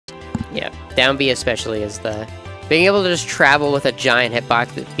Yeah, down B especially is the... Being able to just travel with a giant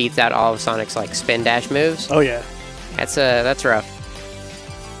hitbox that beats out all of Sonic's like spin dash moves. Oh yeah. That's rough.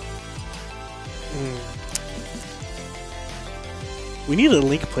 We need a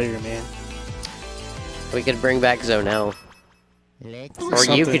Link player, man. We could bring back Zonel. Or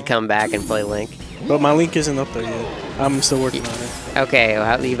you could come back and play Link. But my Link isn't up there yet. I'm still working on it. Okay,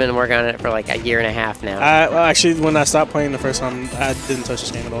 well, you've been working on it for like a year and a half now. Well, actually, when I stopped playing the first time, I didn't touch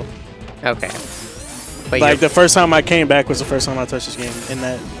this game at all. Okay. But like, the first time I came back was the first time I touched this game in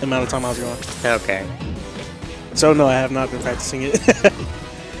that amount of time I was gone. Okay. So, no, I have not been practicing it.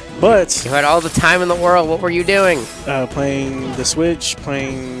 But... You had all the time in the world. What were you doing? Playing the Switch,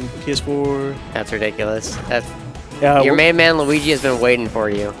 playing PS4. That's ridiculous. That's... Yeah, your main man Luigi has been waiting for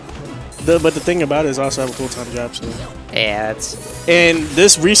you. But the thing about it is I also have a full-time job, so... Yeah, that's... And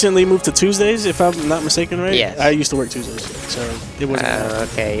this recently moved to Tuesdays, if I'm not mistaken, right? Yes. I used to work Tuesdays, so it wasn't...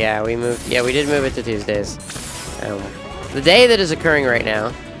 okay, yeah, we moved... Yeah, we did move it to Tuesdays. The day that is occurring right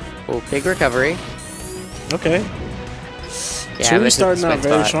now... Oh, big recovery. Okay. Yeah, Chewy's starting out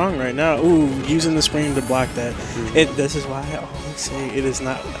very strong right now. Ooh, using the spring to block that. This is why I always say it is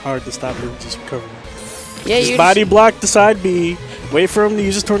not hard to stop Luigi's recovery. Yeah, just body block the side B, wait for him to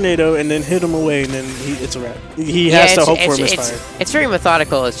use his tornado, and then hit him away, and then it's a wrap. He has to hope for a misfire. It's very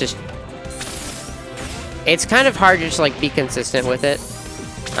methodical. It's just... It's kind of hard to just, like, be consistent with it.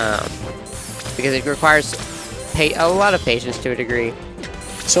 Because it requires a lot of patience to a degree.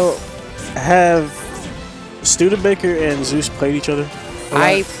 So, have Studebacher and Zeus played each other?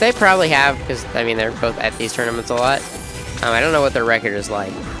 They probably have, because, I mean, they're both at these tournaments a lot. I don't know what their record is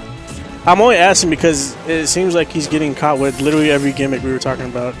like. I'm only asking because it seems like he's getting caught with literally every gimmick we were talking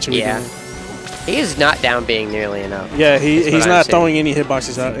about. Yeah. He is not down being nearly enough. Yeah, he's not throwing any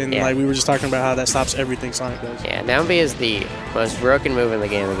hitboxes out. And like we were just talking about how that stops everything Sonic does. Yeah, down B is the most broken move in the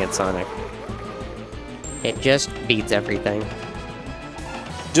game against Sonic. It just beats everything.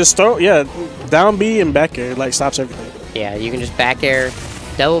 Just throw, yeah, down B and back air, like, stops everything. Yeah, you can just back air,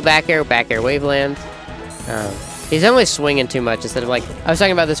 double back air waveland. He's only swinging too much instead of, like, I was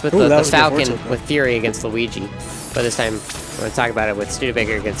talking about this with the Falcon with Fury against Luigi. But this time, I'm going to talk about it with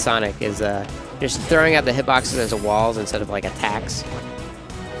Studebaker against Sonic, is just throwing out the hitboxes as walls instead of, like, attacks.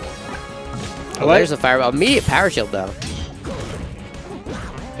 Oh, there's a fireball. Immediate power shield, though.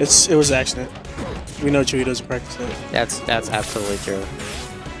 It was an accident. We know Chewy doesn't practice it. That's absolutely true.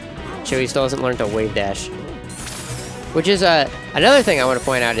 Chewy still hasn't learned to wave dash. Which is another thing I want to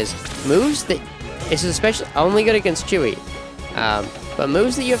point out is moves that it's especially only good against Chewy. But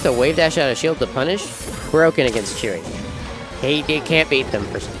moves that you have to wave dash out of shield to punish, broken against Chewy. He can't beat them.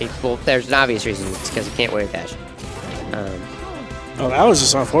 Well, there's an obvious reason. It's because he can't wave dash. Oh, that was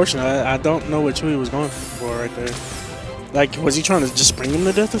just unfortunate. I don't know what Chewy was going for right there. Like, was he trying to just bring him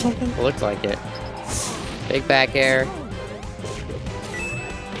to death or something? It looked like it. Big back air.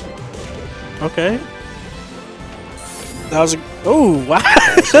 Okay. That was a... Oh, wow.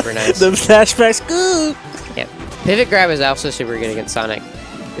 Super nice. The flashbacks. Good. Yep. Pivot grab is also super good against Sonic.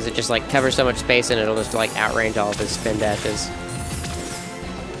 Because it just, like, covers so much space and it'll just, like, outrange all of his spin dashes.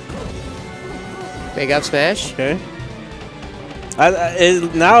 Big up smash. Okay.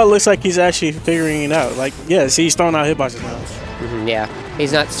 Now it looks like he's actually figuring it out. Like, yeah, see, he's throwing out hitboxes now. Yeah.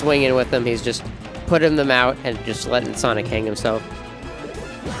 He's not swinging with them. He's just putting them out and just letting Sonic hang himself.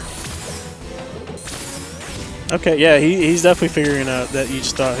 Okay, yeah, he's definitely figuring out that you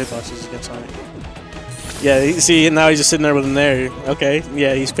just throw out hitboxes against Sonic. Yeah, see, now he's just sitting there with him there. Okay,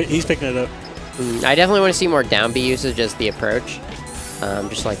 yeah, he's picking it up. I definitely want to see more down B usage as the approach.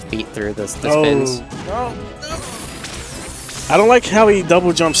 Just like beat through the spins. No. I don't like how he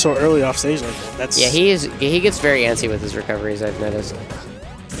double jumps so early off stage like that. Yeah, he gets very antsy with his recoveries, I've noticed.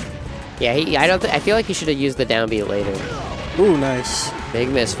 Yeah, I feel like he should have used the down B later. Ooh, nice. Big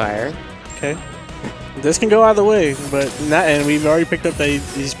misfire. Okay. This can go either way, but not, and we've already picked up that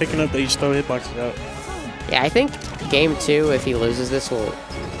he's picking up that he just throw hitboxes out. Yeah, I think game 2, if he loses this,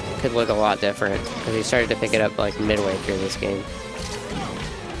 could look a lot different because he started to pick it up like midway through this game.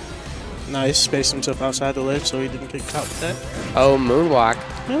 Nice, spaced himself outside the ledge so he didn't get caught with that. Oh, moonwalk.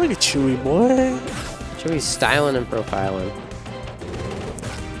 Man, look at Chewy, boy. Chewy's styling and profiling.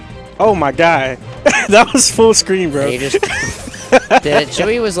 Oh my god, that was full screen, bro. And he just did it.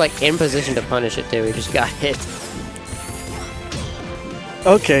 Chewy was like in position to punish it too. He just got hit.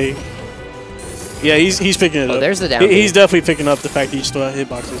 Okay. Yeah, he's picking it up. There's the down. He's definitely picking up the fact that he just threw out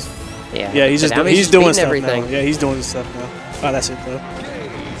hitboxes. Yeah. Yeah, he's doing stuff everything. now. Yeah, he's doing stuff now. Oh, that's it though.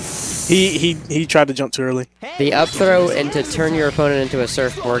 He tried to jump too early. The up throw and to turn your opponent into a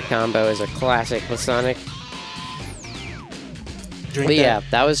surfboard combo is a classic with Sonic. Drink But that. yeah,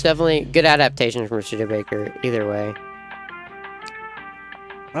 that was definitely good adaptation from Studebacher. Either way.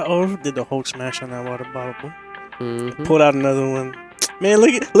 Uh-oh, did the Hulk smash on that water bottle, boy. Mm-hmm. Pulled out another one. Man,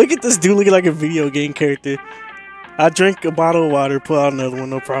 look at this dude looking like a video game character. I drink a bottle of water, pull out another one,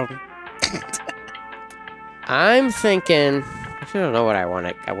 no problem. I'm thinking. I don't know what I want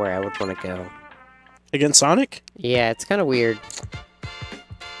to, where I would want to go. Against Sonic? Yeah, it's kind of weird.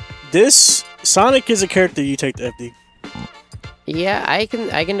 This Sonic is a character you take to FD. Yeah, I can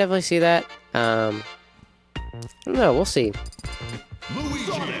definitely see that. I don't know. We'll see.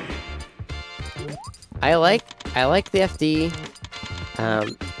 Luigi. I like the FD.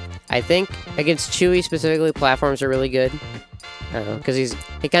 I think against Chewie specifically, platforms are really good. Because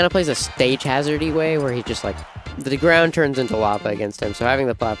he kind of plays a stage hazardy way where he just like the ground turns into lava against him. So having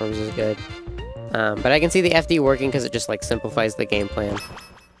the platforms is good. But I can see the FD working because it just like simplifies the game plan.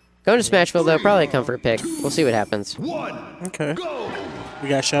 Going to Smashville though, probably a comfort pick. We'll see what happens. Okay. We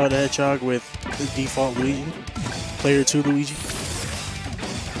got Shadow the Hedgehog with the default Luigi. Player 2 Luigi.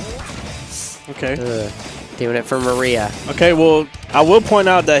 Okay. Doing it for Maria. Okay, well, I will point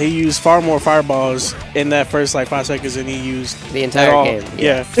out that he used far more fireballs in that first like 5 seconds than he used The entire game.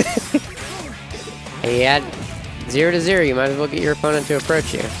 Yeah. He had 0 to 0. You might as well get your opponent to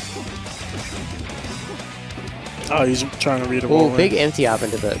approach you. Oh, he's trying to read a ball. Ooh, big empty hop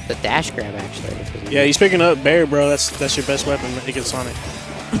into the dash grab actually. Yeah, he's picking up Bear, bro. That's your best weapon against Sonic.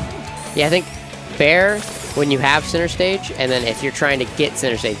 Yeah, I think Bear when you have center stage, and then if you're trying to get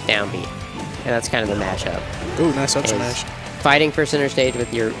center stage downbeat, and that's kind of the mashup. Ooh, nice up smash. Fighting for center stage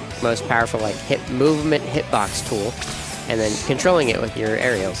with your most powerful like movement hitbox tool, and then controlling it with your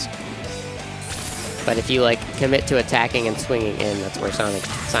aerials. But if you like commit to attacking and swinging in, that's where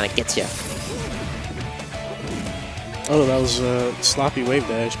Sonic gets you. Oh, that was a sloppy wave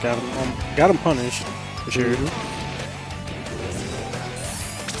dash. Got him punished for sure.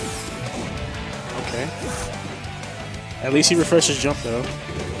 Okay. At least he refreshed his jump though.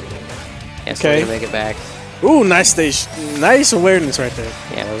 Yeah, so okay. Gonna make it back. Ooh, nice stage, nice awareness right there.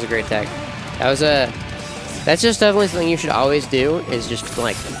 Yeah, that was a great tech. That was a. That's just definitely something you should always do. Is just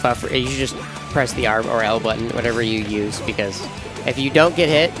like buffer. You should just press the R or L button, whatever you use, because if you don't get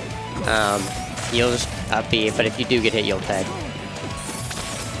hit, you'll just up B. But if you do get hit, you'll tag.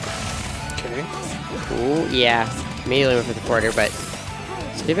 Okay. Ooh, yeah. Immediately went for the quarter, but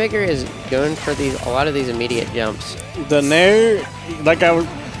Studebacher is going for a lot of these immediate jumps. The Nair, like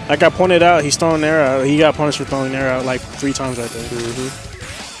I pointed out, he's throwing Nair out. He got punished for throwing Nair out like 3 times right there.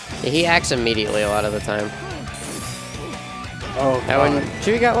 Yeah, he acts immediately a lot of the time. Oh, That one,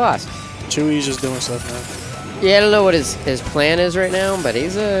 Chewie got lost. Chewie's just doing stuff now. Yeah, I don't know what his plan is right now, but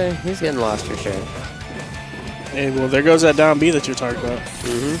he's getting lost for sure. Hey, well, there goes that down B that you're talking about.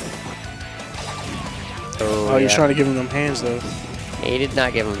 Oh, You're trying to give him them hands, though. He did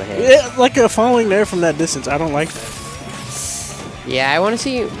not give him the hand. Yeah, like a falling there from that distance. I don't like that. Yeah, I want to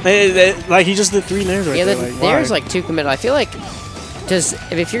see. Like, he just did 3 nairs right there. Like, there's why? like 2 committed. I feel like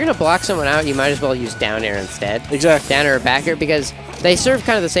if you're going to block someone out, you might as well use down air instead. Exactly. Down air or back air, because they serve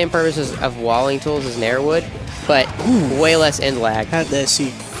kind of the same purposes of walling tools as Nair would, but way less end lag. Had that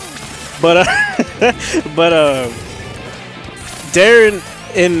seat. But, Darren,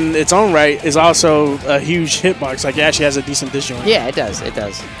 in its own right, is also a huge hitbox. Like, it actually has a decent disjoint. Yeah, it does. It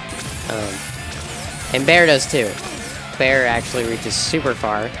does. And Bear does too. Bear actually reaches super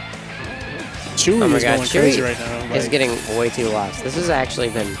far. Chewie Oh my is god, going crazy Chewie right now. is Like, getting way too lost. This has actually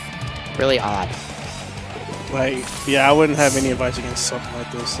been really odd. like, yeah, I wouldn't have any advice against something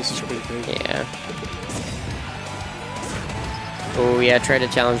like this. This is pretty crazy. Yeah. Oh yeah, tried to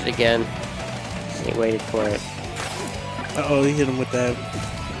challenge it again. He waited for it. Uh-oh, he hit him with that.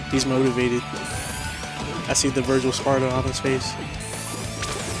 He's motivated. I see the Virgil Sparta on his face.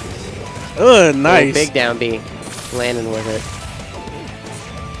 Ugh, nice. Oh, big down B. Landing with it.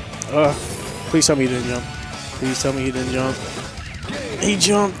 Please tell me he didn't jump. Please tell me he didn't jump. He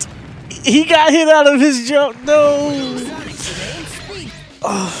jumped. He got hit out of his jump. No.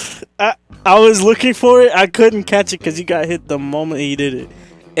 Oh, I was looking for it. I couldn't catch it because he got hit the moment he did it.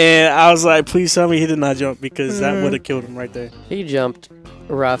 And I was like, please tell me he did not jump, because that would have killed him right there. He jumped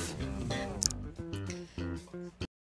rough.